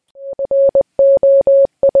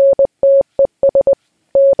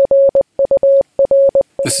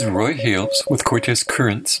This is Roy Hales with Cortes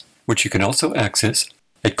Currents, which you can also access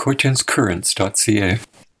at cortescurrents.ca.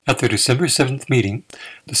 At the December 7th meeting,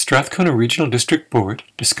 the Strathcona Regional District Board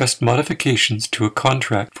discussed modifications to a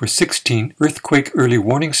contract for 16 earthquake early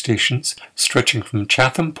warning stations stretching from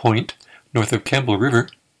Chatham Point, north of Campbell River,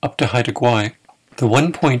 up to Haida Gwaii. The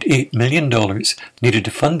 $1.8 million needed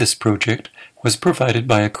to fund this project was provided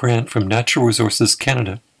by a grant from Natural Resources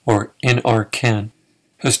Canada, or NRCan.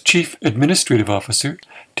 As Chief Administrative Officer,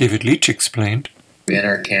 David Leach explained,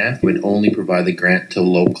 NRCan would only provide the grant to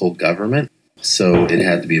local government, so it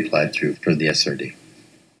had to be applied through for the SRD.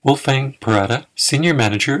 Wolfgang Parada, Senior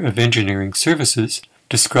Manager of Engineering Services,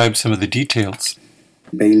 described some of the details.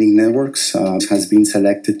 Baylink Networks has been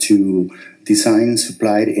selected to design,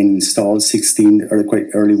 supply, and install 16 earthquake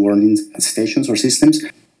early warning stations or systems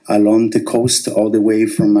along the coast all the way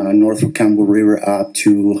from north of Campbell River up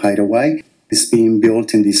to Haida Gwaii. It's being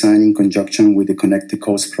built and designed in conjunction with the Connect the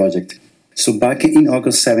Coast project. So back in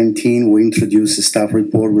August 17, we introduced a staff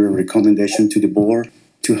report with a recommendation to the board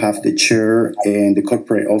to have the chair and the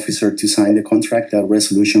corporate officer to sign the contract. That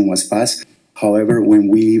resolution was passed. However, when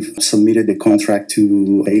we submitted the contract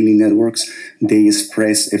to Baylink Networks, they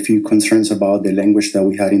expressed a few concerns about the language that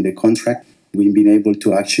we had in the contract. We've been able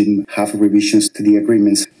to actually have revisions to the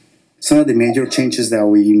agreements. Some of the major changes that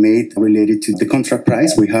we made related to the contract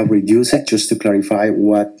price, we have reduced it just to clarify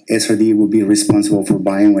what SRD will be responsible for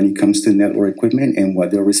buying when it comes to network equipment and what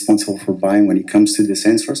they're responsible for buying when it comes to the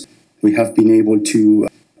sensors. We have been able to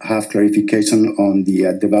have clarification on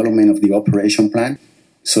the development of the operation plan.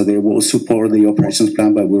 So they will support the operations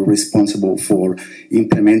plan, but we're responsible for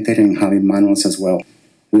implementing and having manuals as well.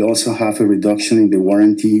 We also have a reduction in the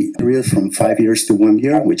warranty period from 5 years to 1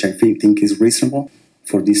 year, which I think is reasonable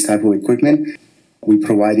for this type of equipment. We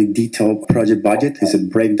provided detailed project budget. It's a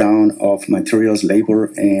breakdown of materials,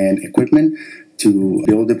 labor, and equipment to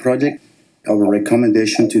build the project. Our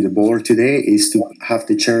recommendation to the board today is to have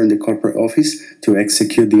the chair in the corporate office to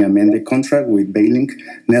execute the amended contract with Baylink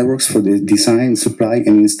Networks for the design, supply,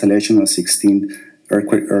 and installation of 16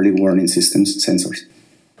 earthquake early warning systems sensors.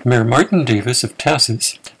 Mayor Martin Davis of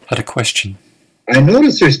Tassis had a question. I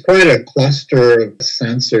noticed there's quite a cluster of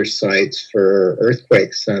sensor sites for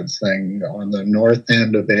earthquake sensing on the north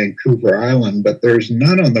end of Vancouver Island, but there's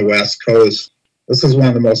none on the west coast. This is one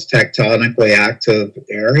of the most tectonically active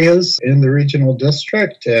areas in the regional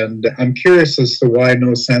district, and I'm curious as to why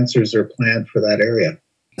no sensors are planned for that area.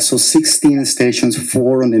 So 16 stations,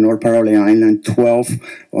 4 on the North Parole Island, 12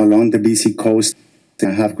 along the BC coast. I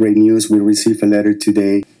have great news. We received a letter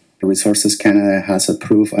today. Resources Canada has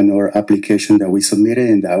approved another application that we submitted,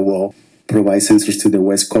 and that will provide sensors to the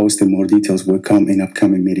West Coast, and more details will come in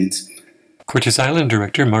upcoming meetings. Cortes Island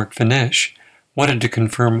Director Mark Vanesh wanted to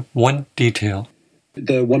confirm one detail.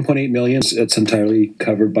 The $1.8 million, it's entirely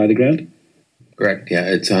covered by the grant? Correct, yeah,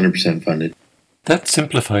 it's 100% funded. That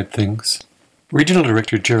simplified things. Regional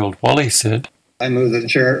Director Gerald Wally said, I move that the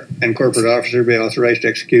Chair and Corporate Officer be authorized to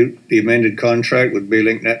execute the amended contract with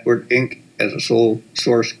Baylink Network, Inc. as a sole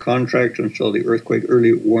source contract to install the Earthquake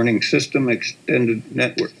Early Warning System Extended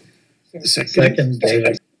Network. Second,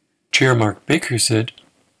 David. Chair Mark Baker said,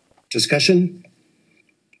 Discussion?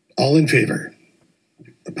 All in favor?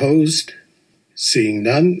 Opposed? Seeing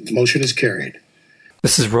none, the motion is carried.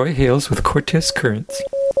 This is Roy Hales with Cortes Currents.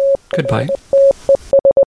 Goodbye.